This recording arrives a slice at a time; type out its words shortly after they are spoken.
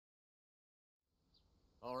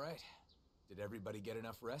All right. Did everybody get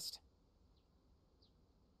enough rest?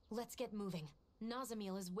 Let's get moving.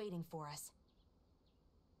 Nazamil is waiting for us.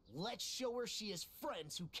 Let's show her she has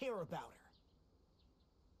friends who care about her.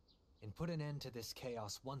 And put an end to this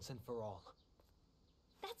chaos once and for all.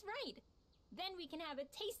 That's right. Then we can have a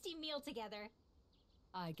tasty meal together.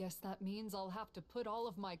 I guess that means I'll have to put all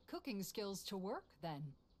of my cooking skills to work then.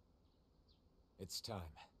 It's time.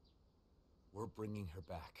 We're bringing her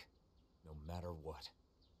back, no matter what.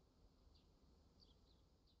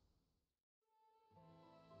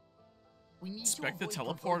 We need Expect to the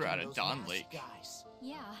avoid teleporter at provoking a those Dawn masked Lake. Guys.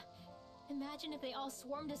 Yeah. Imagine if they all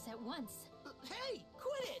swarmed us at once. Hey,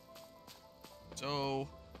 quit it! So,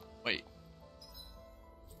 wait.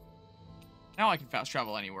 Now I can fast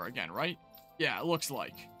travel anywhere again, right? Yeah, it looks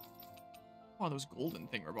like. Oh, those golden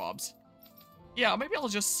thingamabobs. Yeah, maybe I'll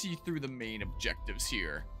just see through the main objectives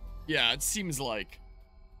here. Yeah, it seems like.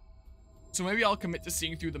 So maybe I'll commit to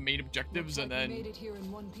seeing through the main objectives and then we made it here in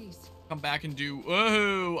one piece. come back and do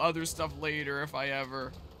other stuff later if I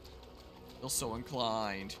ever feel so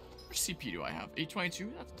inclined. Which CP do I have?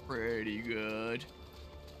 822? That's pretty good.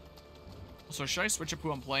 So should I switch up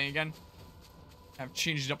who I'm playing again? I've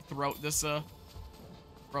changed it up throughout this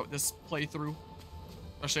playthrough,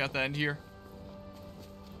 especially at the end here.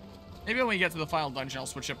 Maybe when we get to the final dungeon, I'll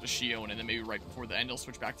switch up to Shion, and then maybe right before the end, I'll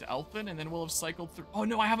switch back to Elfin, and then we'll have cycled through. Oh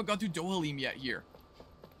no, I haven't got through Dohalim yet here.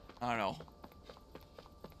 I don't know.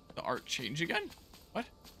 The art change again? What?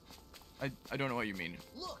 I don't know what you mean.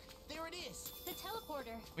 Look, there it is. The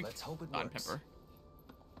teleporter. Wait, Let's hope it on, works. Pepper.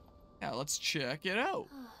 Yeah, let's check it out.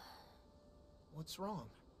 What's wrong?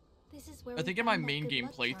 This is where I think in my main game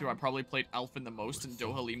playthrough, I probably played Elfin the most and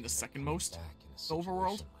Dohalim the second most. Back in a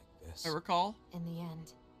Overworld, situation like this. I recall. In the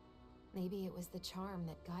end, maybe it was the charm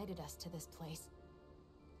that guided us to this place.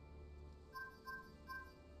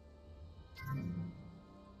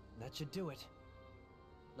 That should do it.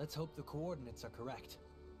 Let's hope the coordinates are correct.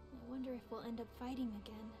 I wonder if we'll end up fighting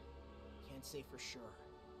again. Can't say for sure,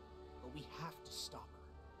 but we have to stop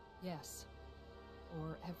her. Yes.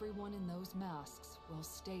 Or everyone in those masks will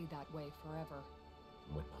stay that way forever.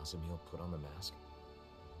 When Nazamil put on the mask,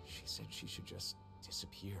 she said she should just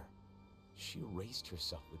disappear. She erased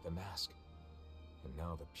herself with the mask. And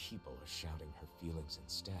now the people are shouting her feelings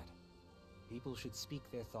instead. People should speak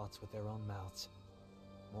their thoughts with their own mouths.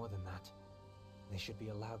 More than that, they should be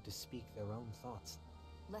allowed to speak their own thoughts.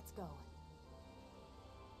 Let's go.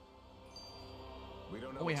 We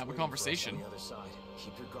don't know Oh, we what's have a waiting for us conversation. on the other side.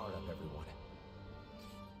 Keep your guard up, everyone.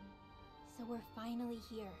 So we're finally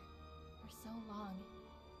here. For so long.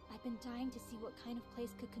 I've been dying to see what kind of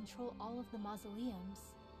place could control all of the mausoleums.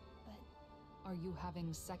 But Are you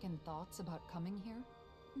having second thoughts about coming here?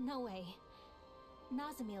 no way.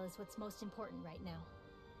 Nazamil is what's most important right now.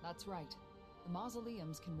 That's right. The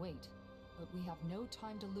mausoleums can wait, but we have no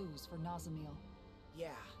time to lose for Nazamil. Yeah,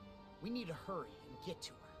 we need to hurry and get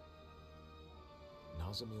to her.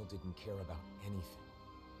 Nazamil didn't care about anything,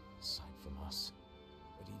 aside from us.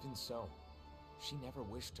 But even so, she never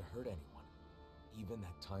wished to hurt anyone. Even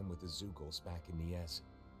that time with the Zugals back in Niez.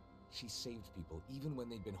 She saved people even when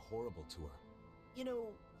they'd been horrible to her. You know,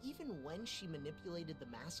 even when she manipulated the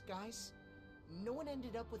mask guys, no one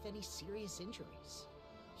ended up with any serious injuries.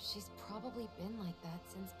 She's probably been like that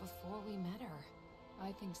since before we met her.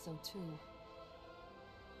 I think so too.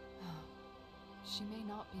 She may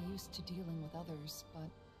not be used to dealing with others, but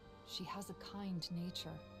she has a kind nature.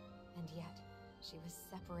 And yet, she was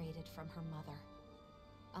separated from her mother.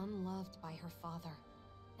 Unloved by her father.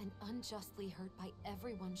 And unjustly hurt by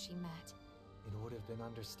everyone she met. It would have been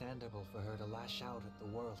understandable for her to lash out at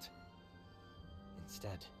the world.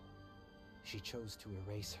 Instead, she chose to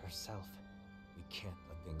erase herself. We can't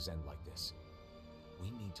let things end like this. We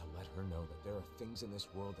need to let her know that there are things in this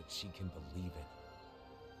world that she can believe in.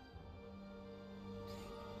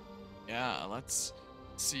 Yeah, let's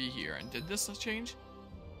see here. And did this change?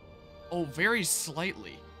 Oh, very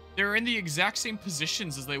slightly. They're in the exact same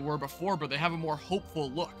positions as they were before, but they have a more hopeful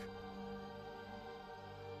look.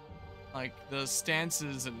 Like, the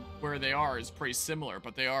stances and where they are is pretty similar,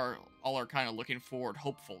 but they all are kind of looking forward,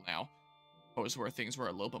 hopeful now. Opposed to where things were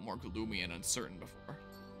a little bit more gloomy and uncertain before.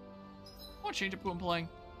 I want to change up who I'm playing.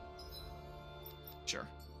 Sure.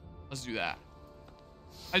 Let's do that.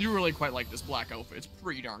 I do really quite like this black outfit. It's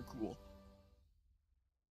pretty darn cool.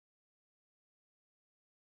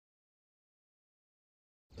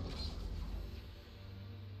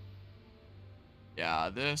 Yeah,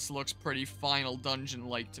 this looks pretty final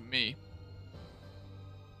dungeon-like to me.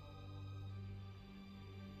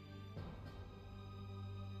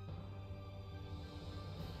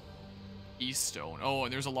 Keystone. Oh,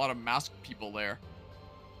 and there's a lot of masked people there.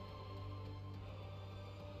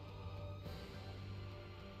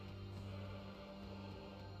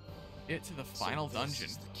 it to the final So dungeon.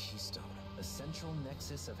 This is the Keystone. The central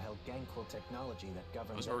nexus of Helgankul technology that governs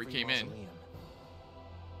That was where we every came in. mausoleum.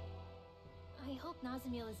 I hope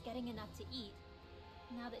Nazamil is getting enough to eat,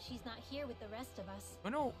 now that she's not here with the rest of us. I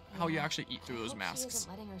don't know how you Yeah, actually eat through I those hope masks. She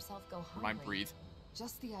isn't letting herself go Or hungry. mind breathe.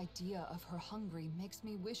 Just the idea of her hungry makes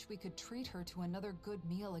me wish we could treat her to another good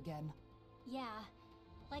meal again. Yeah,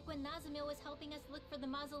 like when Nazamil was helping us look for the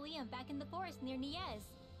mausoleum back in the forest near Niez.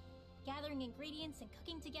 Gathering ingredients and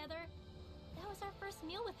cooking together. That was our first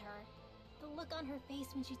meal with her. The look on her face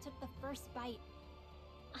when she took the first bite.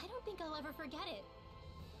 I don't think I'll ever forget it.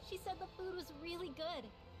 She said the food was really good.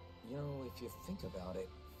 You know, if you think about it,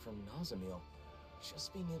 for Nazamil,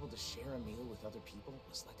 just being able to share a meal with other people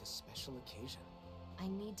was like a special occasion. I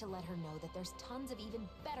need to let her know that there's tons of even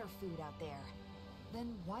better food out there.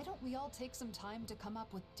 Then why don't we all take some time to come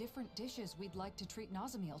up with different dishes we'd like to treat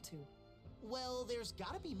Nazamil to? Well, there's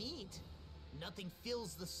gotta be meat. Nothing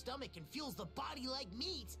fills the stomach and fuels the body like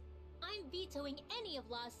meat. I'm vetoing any of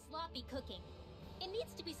Law's sloppy cooking. It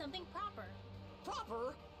needs to be something proper.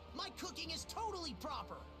 Proper? My cooking is totally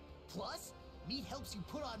proper. Plus, meat helps you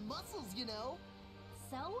put on muscles, you know.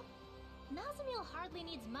 So? Nazamil hardly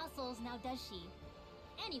needs muscles now, does she?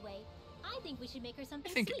 Anyway, I think we should make her I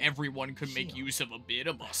something think sweet. everyone could make Shield. use of a bit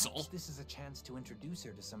of Perhaps muscle. this is a chance to introduce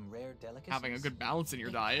her to some rare delicacies. Having a good balance in your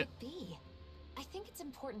It diet. could be. I think it's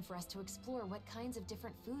important for us to explore what kinds of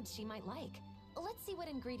different foods she might like. Let's see what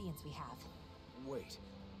ingredients we have. Wait,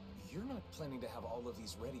 you're not planning to have all of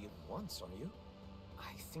these ready at once, are you?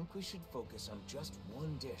 I think we should focus on just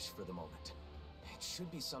one dish for the moment. It should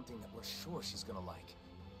be something that we're sure she's gonna like.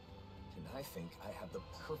 And I think I have the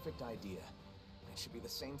perfect idea. It should be the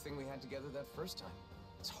same thing we had together that first time.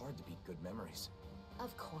 It's hard to beat good memories.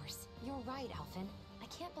 Of course. You're right, Alphen. I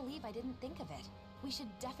can't believe I didn't think of it. We should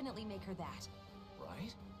definitely make her that.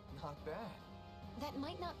 Right? Not bad. That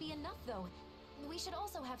might not be enough, though. We should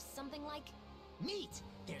also have something like... Meat!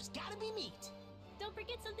 There's gotta be meat! Don't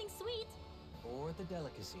forget something sweet. Or the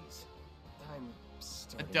delicacies. I'm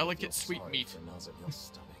starting to delicate feel sweet sorry meat. for Nazamil's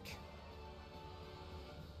stomach.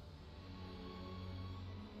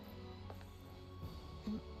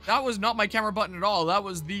 That was not my camera button at all. That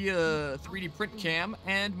was the 3D print cam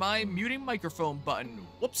and my muting microphone button.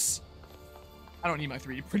 Whoops. I don't need my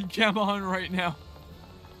 3D print cam on right now.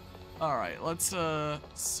 All right, let's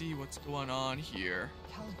see what's going on here.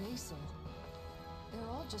 Calbasel. They're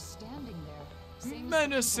all just standing there. same as the people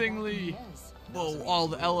Menacingly. back in Niez. Whoa, Nazamil's all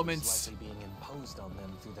the rule is elements. likely being imposed on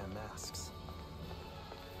them through their masks.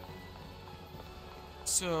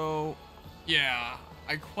 So, yeah,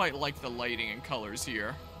 I quite like the lighting and colors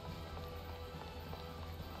here.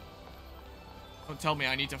 Don't tell me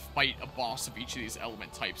I need to fight a boss of each of these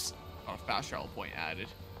element types. Got a fast travel point added.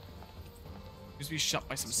 Needs to be shut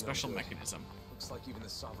by some It's no special good. mechanism. Looks like even the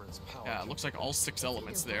Sovereign's power. Yeah, it can looks take like all it. 6 It's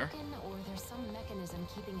elements either there. broken or there's some mechanism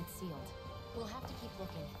keeping it sealed. We'll have to keep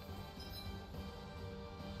looking.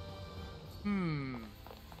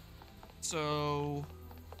 So,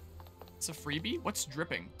 it's a freebie? What's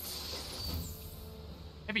dripping?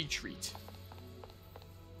 Heavy treat.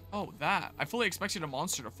 Oh, that. I fully expected a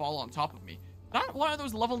monster to fall on top of me. Is that one of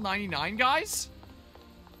those level 99 guys?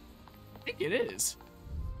 I think it is.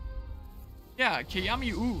 Yeah,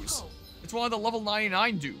 Kayami Ooze. It's one of the level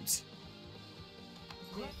 99 dudes.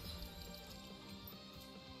 That's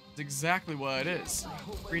exactly what it is.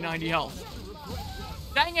 390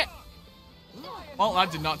 health. Dang it! Well,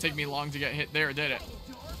 that did not take me long to get hit there, did it?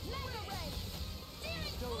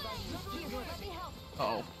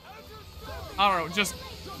 Uh-oh. I don't know, just...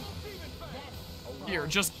 Here,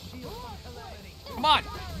 just... Come on!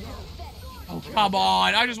 Oh, come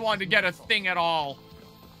on! I just wanted to get a thing at all.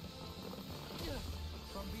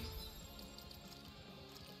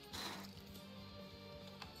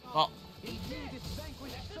 Well.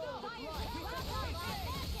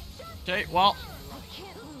 Okay, well.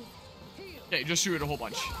 Okay, just shoot it a whole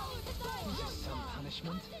bunch. Some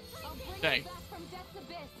punishment? Okay.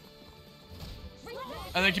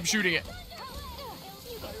 And then keep shooting it.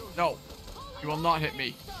 No. You will not hit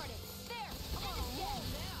me.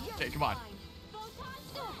 Okay, come on.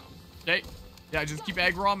 Okay. Yeah, just keep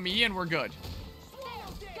aggro on me and we're good.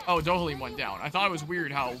 Oh, Dohalim went down. I thought it was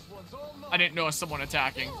weird how I didn't notice someone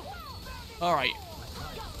attacking. Alright.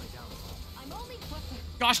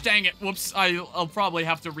 Gosh dang it. Whoops. I'll probably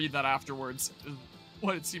have to read that afterwards. Is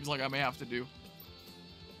what it seems like I may have to do.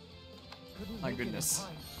 My goodness.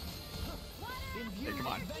 Okay, come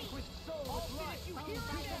on.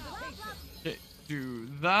 Okay, do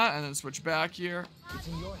that and then switch back here. It's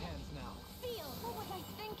in your hands now.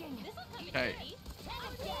 Okay.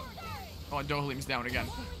 Oh, Dohalim's down again.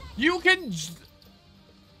 You can...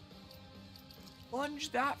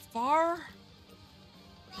 Plunge that far?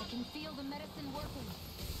 I can feel the medicine working.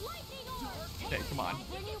 Lightning orb! Okay, come on. I'll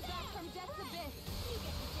bring you back from death's abyss. You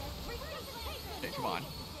get the death. Okay, come on.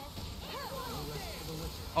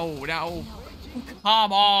 Oh, now.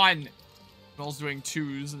 Come on! Mel's doing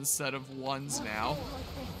 2s instead of 1s now.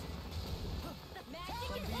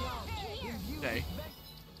 Okay.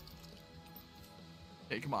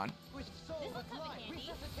 Okay, come on.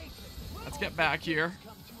 Let's get back here.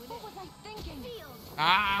 What was I thinking?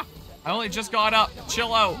 Ah! I only just got up.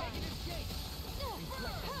 Chill out.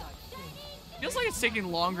 Feels like it's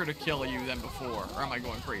taking longer to kill you than before. Or am I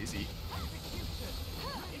going crazy?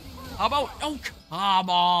 How about... Oh, come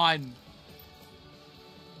on!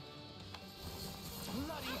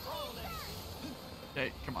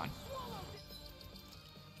 Okay, come on.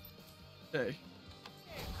 Okay.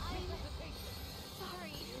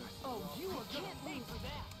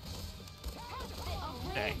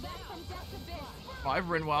 Okay. Five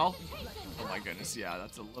Rinwell. Oh my goodness, yeah,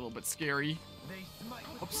 that's a little bit scary.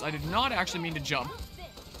 Oops, I did not actually mean to jump.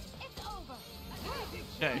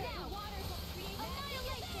 Okay.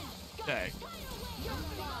 Okay.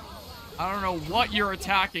 I don't know what you're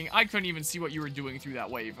attacking. I couldn't even see what you were doing through that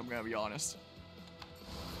wave, I'm gonna be honest.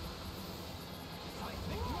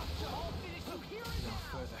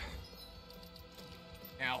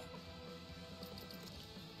 Ow.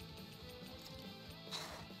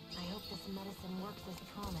 I hope this medicine works as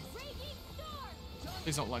promised.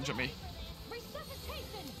 Please don't lunge at me.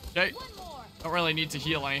 Okay. Don't really need to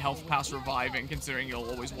heal any health past reviving, considering you'll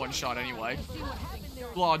always one-shot anyway.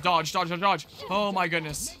 Blah, dodge, dodge, dodge, dodge. Oh my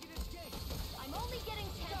goodness.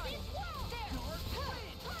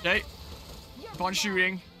 Okay. Keep on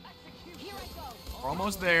shooting. We're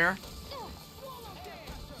almost there.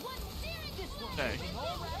 Okay.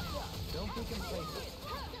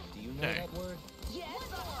 Okay.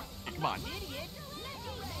 Okay, come on.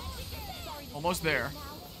 Almost there.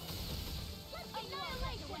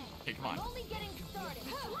 Okay, come on.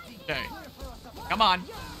 Okay. Come on.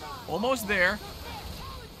 Almost there.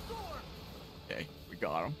 Okay, we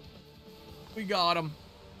got him. We got him.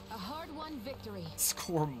 A hard-won victory.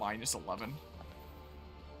 Score -11.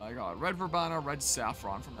 I got red verbena, red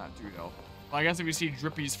saffron from that dudo. Well, I guess if you see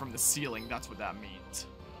drippies from the ceiling, that's what that means.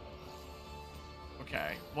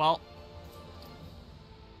 Okay, well.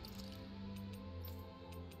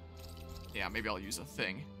 Yeah, maybe I'll use a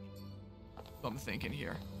thing. I'm thinking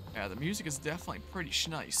here. Yeah, the music is definitely pretty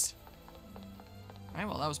nice. Alright,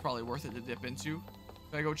 well, that was probably worth it to dip into.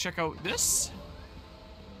 Can I go check out this?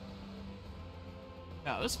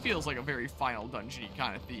 Yeah, this feels like a very Final Dungeon-y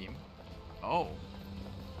kind of theme. Oh.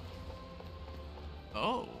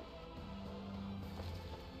 Oh.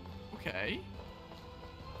 Okay.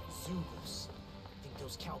 Zugos. Think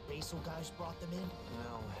those Count Basil guys brought them in?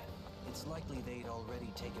 No, it's likely they'd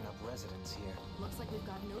already taken up residence here. Looks like we've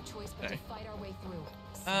got no choice but to fight our way through.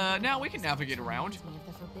 Now we can navigate around. Reminds me of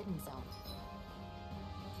the Forbidden Zone.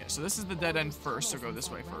 Yeah, so this is the dead end first, so go this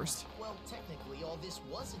way first. Well, technically, all this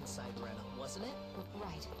was inside Rena, wasn't it?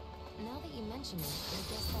 Right. Now that you mention it, I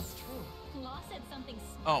guess that's true. Law said something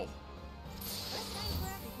Oh. First time for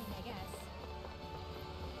everything, I guess.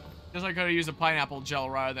 Guess I could have used a pineapple gel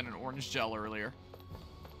rather than an orange gel earlier.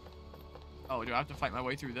 Oh, do I have to fight my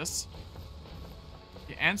way through this?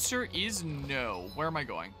 The answer is no. Where am I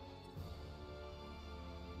going?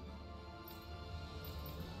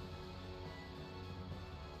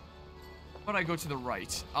 How about I go to the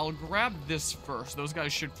right? I'll grab this first. Those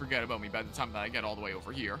guys should forget about me by the time that I get all the way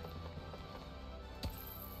over here.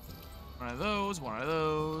 One of those, one of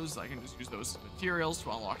those. I can just use those materials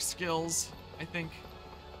to unlock skills, I think.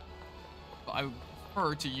 But I would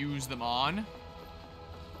prefer to use them on.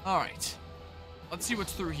 Alright. Let's see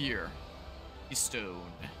what's through here. Keystone.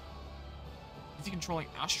 Is he controlling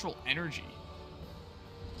astral energy?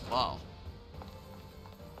 Wow.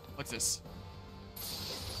 What's this?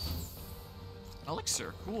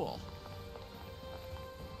 Elixir, cool.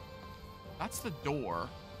 That's the door.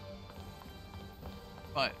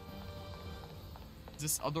 But is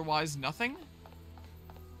this otherwise nothing?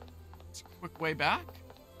 It's a quick way back,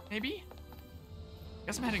 maybe?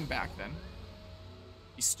 Guess I'm heading back then.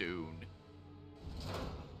 Keystone.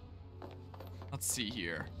 Let's see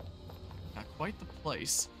here. Not quite the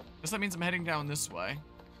place. Guess that means I'm heading down this way.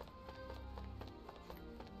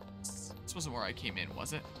 This wasn't where I came in,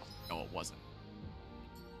 was it? No, it wasn't.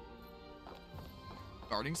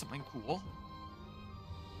 Guarding something cool.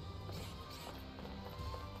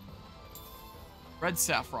 Red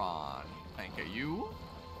saffron. Thank you.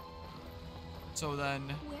 So then,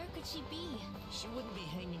 Where could she be? She wouldn't be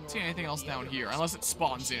hanging around. see anything with else the down other here? masked Unless it people.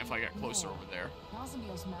 spawns in if I get closer over there.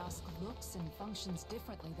 Nazamiel's mask looks and functions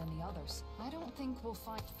differently than the others. I don't think we'll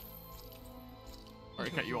find... Already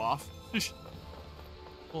cut you off.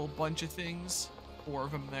 Whole bunch of things. 4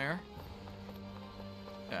 of them there.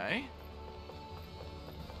 Okay.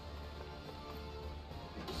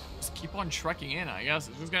 Just keep on trekking in, I guess.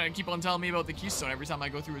 It's just gonna keep on telling me about the Keystone every time I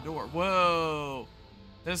go through a door. Whoa!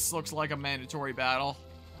 This looks like a mandatory battle.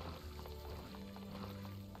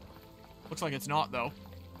 Looks like it's not, though.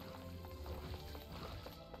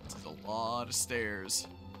 This is a lot of stairs.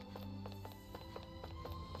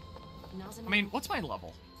 Nazamiel I mean, what's my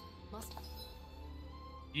level? must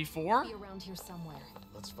E4? be around here somewhere.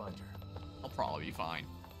 Let's find her. I'll probably be fine.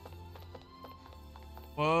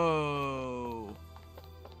 Whoa.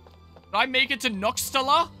 Did I make it to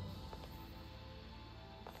Nuxtala?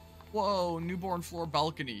 Whoa, newborn floor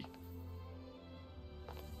balcony.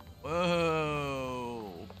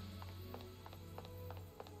 Whoa.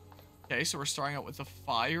 Okay, so we're starting out with the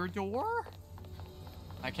fire door?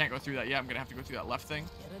 I can't go through that yet. I'm gonna have to go through that left thing.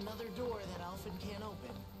 Yet another door that Alphen can't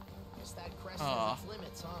open. Guess that crest Aw. has its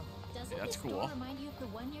limits, huh? Doesn't Yeah, that's this cool. door remind you of the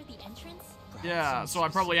one near the entrance? Perhaps Yeah, some so I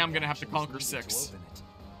probably am specific gonna have to actions conquer needed 6. to open it.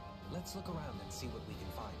 Let's look around and see what we can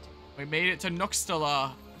find. We made it to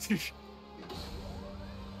Nuxtala.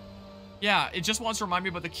 Yeah, it just wants to remind me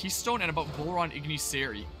about the Keystone and about Boron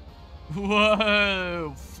Igniseri.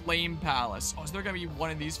 Whoa! Flame Palace. Oh, is there gonna be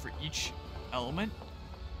one of these for each element?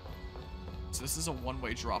 So this is a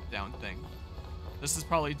one-way drop-down thing. This is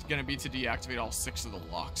probably gonna be to deactivate all 6 of the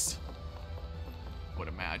locks. Would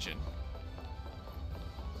imagine.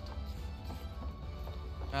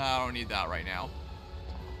 I don't need that right now.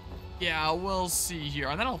 Yeah, we'll see here.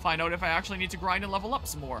 And then I'll find out if I actually need to grind and level up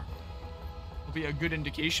some more. It'll be a good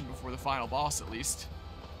indication before the final boss, at least.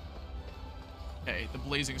 Okay, the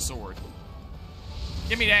blazing sword.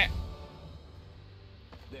 Give me that!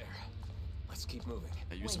 There. Let's keep moving.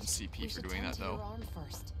 I use some Wait, we CP for should doing tend that, to your though. arm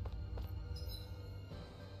first.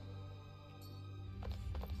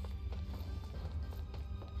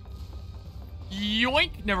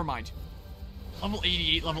 Yoink! Never mind. Level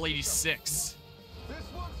 88, level 86.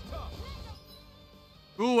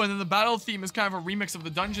 Ooh, and then the battle theme is kind of a remix of the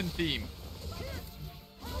dungeon theme.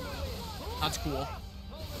 That's cool.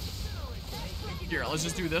 Here, let's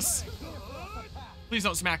just do this. Please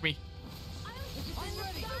don't smack me.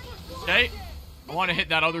 Okay. I want to hit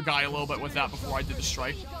that other guy a little bit with that before I did the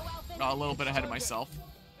strike. Got a little bit ahead of myself.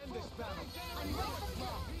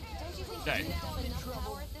 Okay.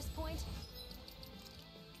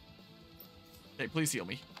 Okay, please heal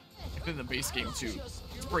me. I've been in the base game too.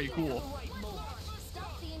 It's pretty cool.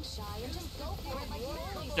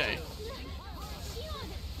 Okay.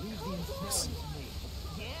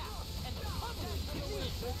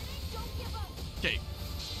 Okay.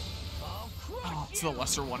 Oh, it's the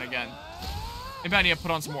lesser one again. Maybe I need to put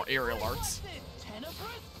on some more aerial arts.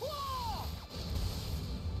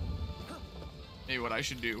 Maybe what I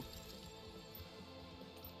should do.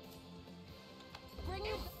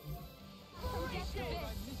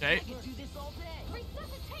 Okay.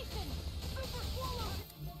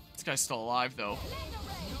 This guy's still alive, though.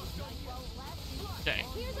 Okay.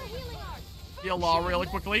 Heal Law really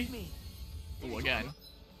quickly. Ooh, again.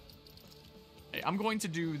 Okay, I'm going to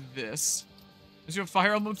do this. Is you have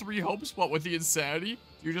Fire Emblem 3 Hopes? What, with the insanity?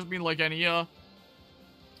 Do you just mean like any,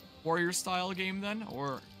 warrior-style game, then?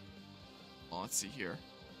 Or... Well, let's see here.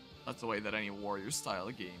 That's the way that any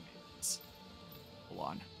warrior-style game is. Hold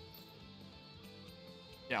on.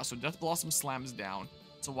 Yeah, so Death Blossom slams down.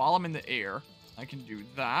 So while I'm in the air, I can do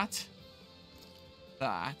that,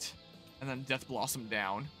 that, and then Death Blossom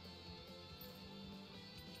down.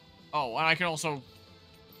 Oh, and I can also...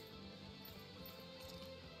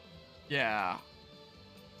 Yeah.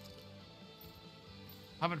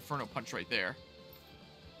 I have Inferno Punch right there.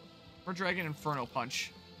 For Dragon, Inferno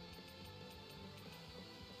Punch.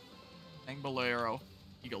 Angbolero.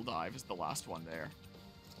 Eagle Dive is the last one there.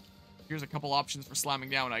 Here's a couple options for slamming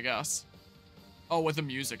down, I guess. Oh, with the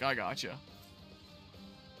music, I gotcha.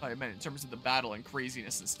 I meant in terms of the battle and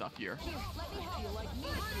craziness and stuff here.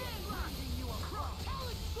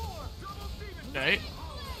 Okay.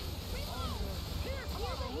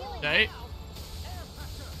 Okay.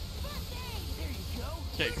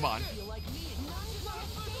 Okay, come on.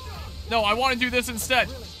 No, I want to do this instead.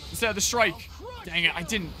 Instead of the strike. Dang it, I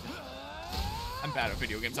didn't. I'm bad at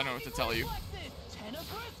video games, I don't know what to tell you.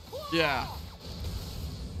 Yeah.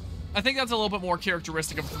 I think that's a little bit more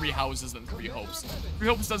characteristic of 3 Houses than 3 Hopes. 3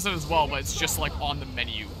 Hopes does it as well, but it's just like on the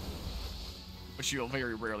menu, which you'll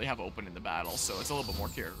very rarely have open in the battle, so it's a little bit more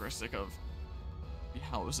characteristic of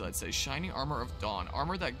House, I'd say. Shining armor of dawn.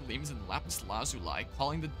 Armor that gleams in lapis lazuli,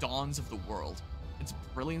 calling the dawns of the world. Its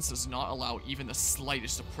brilliance does not allow even the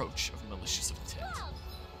slightest approach of malicious intent.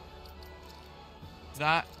 Is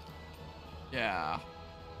that? Yeah.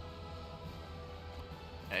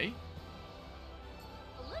 Okay.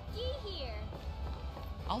 Looky here.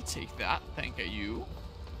 I'll take that. Thank you.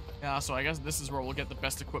 Yeah, so I guess this is where we'll get the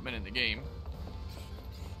best equipment in the game.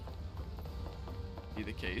 Be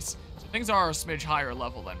the case. So things are a smidge higher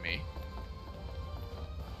level than me.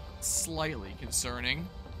 Slightly concerning.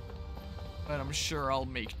 But I'm sure I'll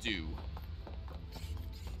make do.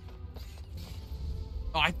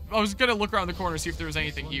 Oh, I was gonna look around the corner, see if there was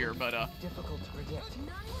anything here, but Difficult to predict.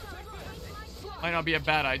 might not be a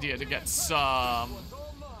bad idea to get some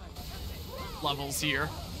levels here.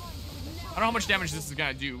 I don't know how much damage this is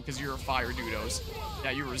gonna do because you're a fire dudos.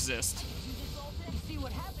 Yeah, you resist.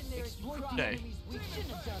 Okay.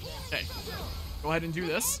 Okay. Go ahead and do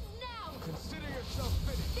this.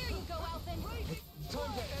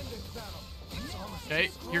 Okay,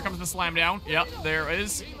 here comes the slam down. Yep, there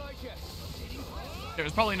is.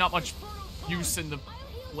 There's probably not much use in the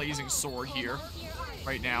blazing sword here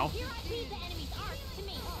right now.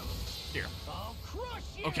 Here.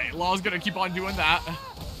 Okay, Law's gonna keep on doing that.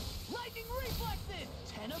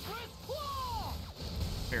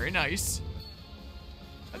 Very nice.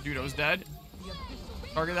 That dudo's dead.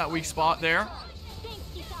 Target that weak spot there.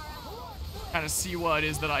 Kind of see what it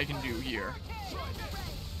is that I can do here.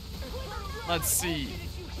 Let's see.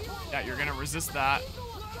 Yeah, you're gonna resist that.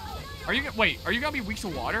 Are you wait? Are you gonna be weak to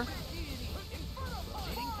water?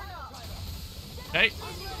 Okay.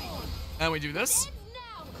 And we do this.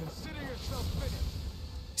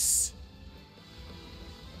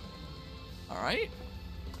 All right.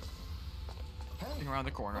 Getting around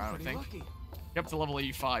the corner, I don't think. Get up to level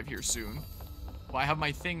 85 here soon. Well, I have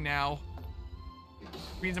my thing now.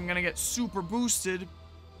 Means I'm gonna get super boosted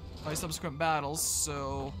by subsequent battles,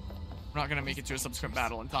 so I'm not gonna make it to a subsequent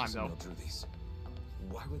battle in time though.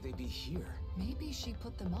 Why would they be here? Maybe she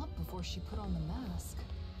put them up before she put on the mask.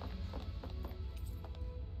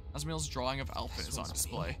 Asmiel's drawing of Alphen is on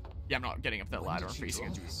display. Yeah, I'm not getting up that ladder and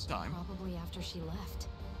facing it in time. Probably after she left.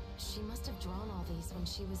 She must have drawn all these when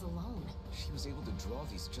she was alone. She was able to draw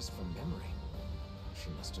these just from memory. She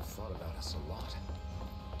must have thought about us a lot.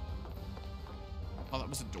 Oh, that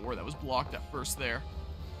was a door that was blocked at first there.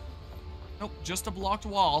 Nope, just a blocked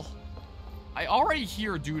wall. I already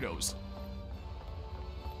hear dudos.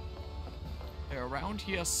 They're around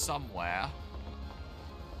here somewhere.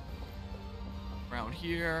 Around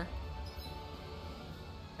here.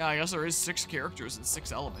 Yeah, I guess there is 6 characters and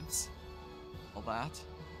 6 elements. All that.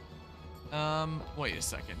 Wait a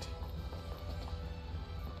second.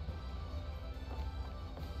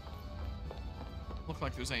 Look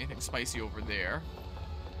like there's anything spicy over there.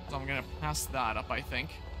 So I'm gonna pass that up, I think.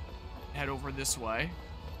 Head over this way.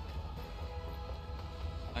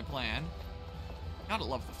 My plan. Gotta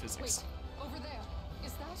love the physics. Wait, over there.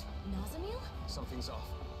 Is that Nazamiel? Something's off.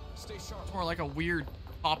 Stay sharp. It's more like a weird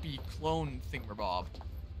poppy clone thingamabob.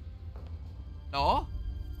 No?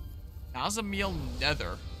 Nazamiel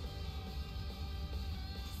Nether.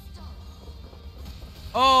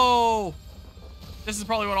 Oh! This is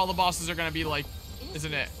probably what all the bosses are gonna be like,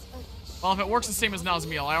 isn't it? Well, if it works the same as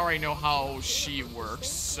Nazamiel, I already know how she works,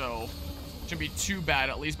 so shouldn't be too bad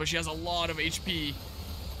at least, but she has a lot of HP.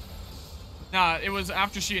 Nah, it was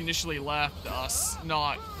after she initially left us,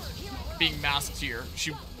 not being masked here.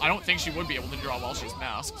 I don't think she would be able to draw while she's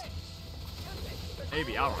masked.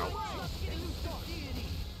 Maybe, I don't know.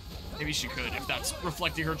 Maybe she could, if that's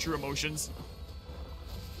reflecting her true emotions.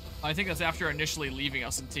 I think that's after initially leaving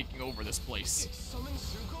us and taking over this place.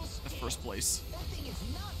 The first place.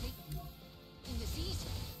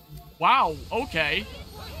 Wow, okay.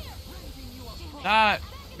 That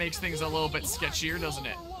makes things a little bit sketchier, doesn't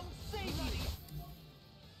it?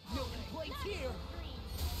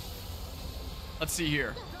 Let's see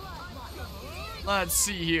here. Let's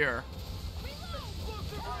see here.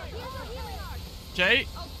 Okay.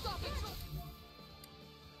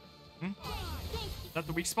 Is that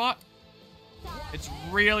the weak spot? It's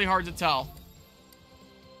really hard to tell.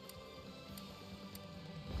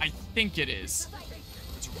 I think it is.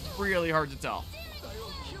 It's really hard to tell.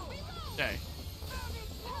 Okay.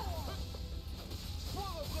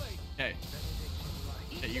 Okay.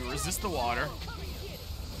 Okay, you resist the water.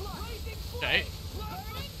 Okay.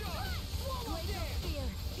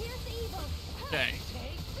 Okay.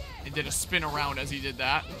 And did a spin around as he did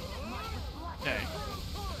that. Okay.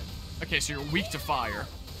 Okay, so you're weak to fire.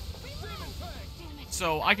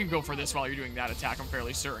 So I can go for this while you're doing that attack, I'm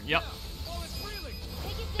fairly certain. Yep.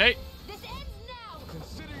 Okay.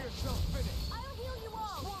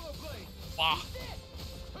 Bah.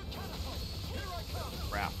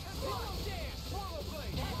 Crap.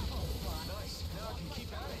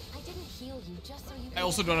 I didn't heal you just so you I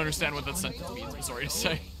also don't understand what that sentence means, I'm sorry to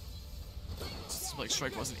say. It's like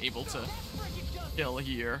Strike wasn't able to kill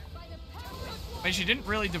here. I mean, she didn't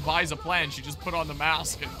really devise a plan. She just put on the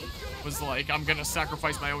mask and was like, I'm gonna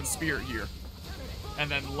sacrifice my own spirit here. And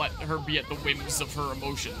then let her be at the whims of her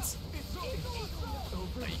emotions.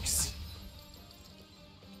 Yikes.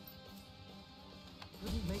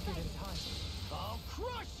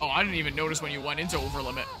 Oh, I didn't even notice when you went into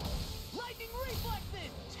overlimit.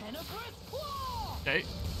 Okay.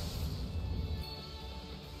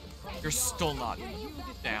 You're still not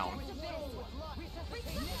down.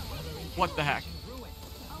 What the heck?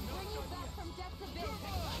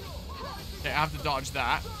 Okay, I have to dodge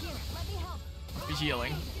that. Be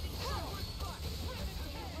healing.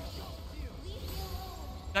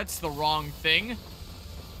 That's the wrong thing.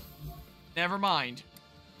 Never mind.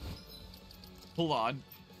 Hold on.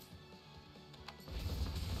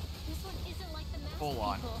 This one isn't like the mask Hold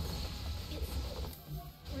on. people.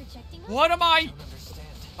 It's rejecting us? What am I? Don't understand.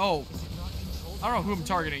 Oh, Is it not controlled? I don't know who I'm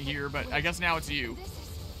targeting here, but I guess now it's you.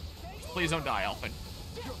 Please don't die, Elfin.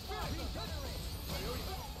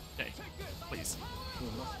 Okay, please.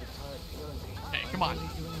 Okay, come on. Doing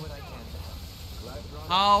what I can.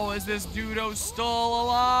 How is this dudo still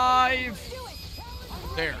alive?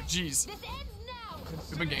 There, jeez.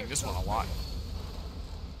 We've been getting this one a lot.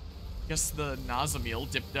 Guess the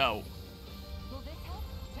Nazamil dipped out.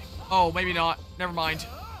 Oh, maybe not. Never mind.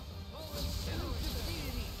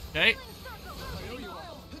 Okay.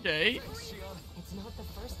 Okay.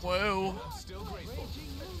 Whoa.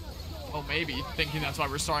 Oh, maybe. Thinking that's why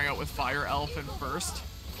we're starting out with Fire Elephant first.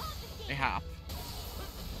 Mayhap.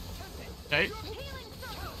 Okay.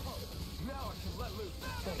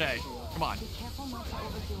 Okay, come on.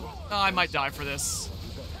 Oh, I might die for this.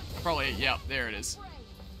 Probably, yep, there it is.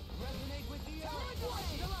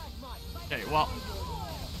 Okay, well.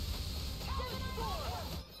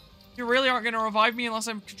 You really aren't going to revive me unless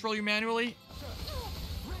I control you manually?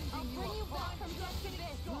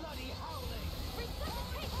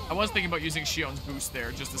 I was thinking about using Shion's boost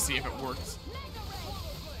there just to see if it worked.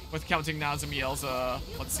 With counting Nazamiel's,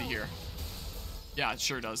 let's see here. Yeah, it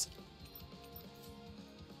sure does.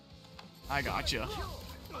 I gotcha.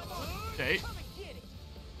 Okay.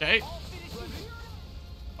 Okay.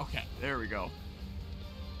 Okay, there we go.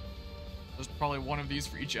 There's probably one of these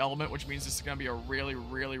for each element, which means this is gonna be a really,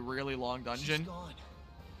 really, really long dungeon. She's gone.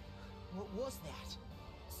 What was that?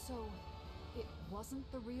 So, it wasn't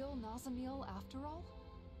the real Nazamil after all?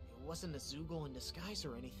 It wasn't a Zoogle in disguise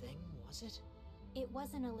or anything, was it? It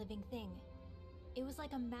wasn't a living thing. It was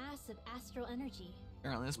like a mass of astral energy.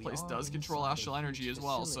 Apparently this We place are does control inside a astral energy huge as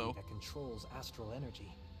well, facility so... that controls astral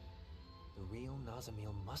energy. The real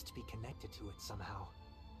Nazamil must be connected to it somehow.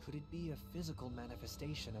 Could it be a physical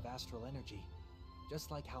manifestation of astral energy? Just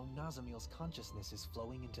like how Nazamil's consciousness is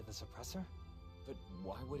flowing into the suppressor? But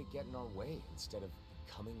why would it get in our way instead of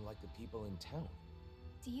becoming like the people in town?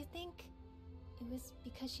 Do you think it was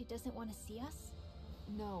because she doesn't want to see us?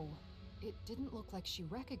 No, it didn't look like she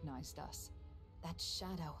recognized us. That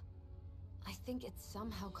shadow. I think it's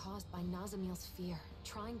somehow caused by Nazamil's fear,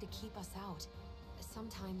 trying to keep us out.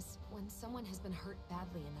 Sometimes, when someone has been hurt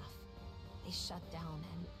badly enough, they shut down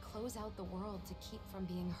and close out the world to keep from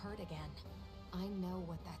being hurt again. I know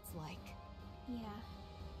what that's like. Yeah.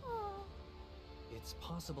 It's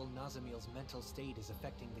possible Nazamil's mental state is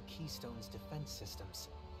affecting the Keystone's defense systems.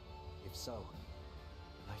 If so,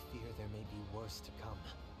 I fear there may be worse to come.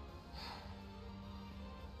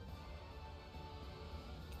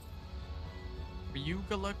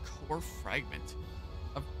 Ryugala core fragment.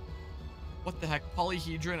 Of what the heck?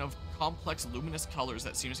 Polyhedron of complex luminous colors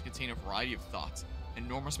that seems to contain a variety of thoughts. An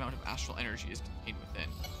enormous amount of astral energy is contained within.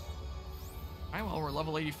 Alright, well, we're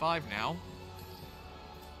level 85 now.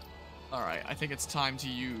 Alright, I think it's time to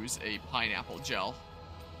use a pineapple gel.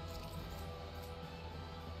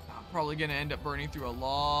 I'm probably gonna end up burning through a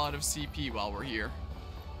lot of CP while we're here.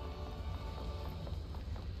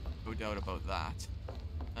 No doubt about that.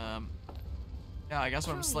 Yeah, I guess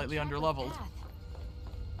I'm slightly underleveled.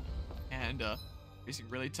 And, facing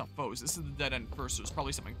really tough foes. This is the dead end first, so there's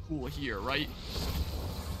probably something cool here, right?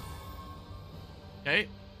 Okay.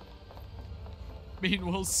 I mean,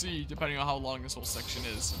 we'll see, depending on how long this whole section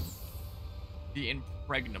is. The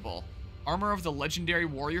Impregnable. Armor of the legendary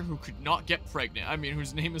warrior who could not get pregnant. I mean,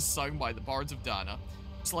 whose name is sung by the bards of Dana.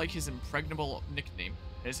 It's like his impregnable nickname.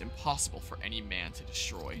 It is impossible for any man to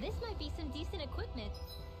destroy. This might be some decent equipment.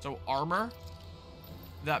 So armor?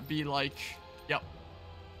 That be like, yep,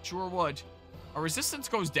 sure would. Our resistance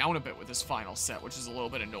goes down a bit with this final set, which is a little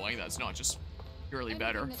bit annoying. That's not just purely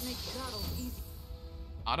better. Anything that makes battles easy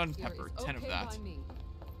Hot on here pepper, is 10 of okay that. by me.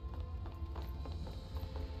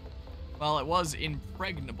 Well, it was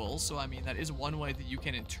impregnable, so I mean, that is one way that you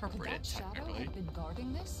can Could interpret that it, shadow technically. have been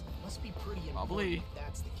guarding this? Must be pretty Probably. important if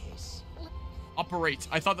that's the case. Operate.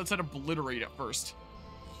 I thought that said obliterate at first.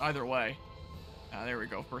 Either way. There we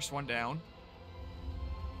go. First one down.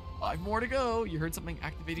 5 more to go. You heard something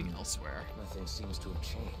activating elsewhere. Nothing seems to have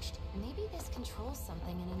changed. Maybe this controls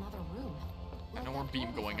something in another room. And Like no more that beam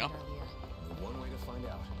door we going found up. earlier. Only one way to find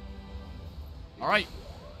out. All right.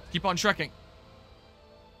 Keep on trekking.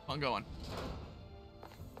 Keep on going.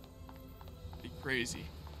 Be crazy.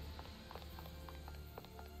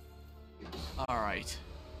 All right.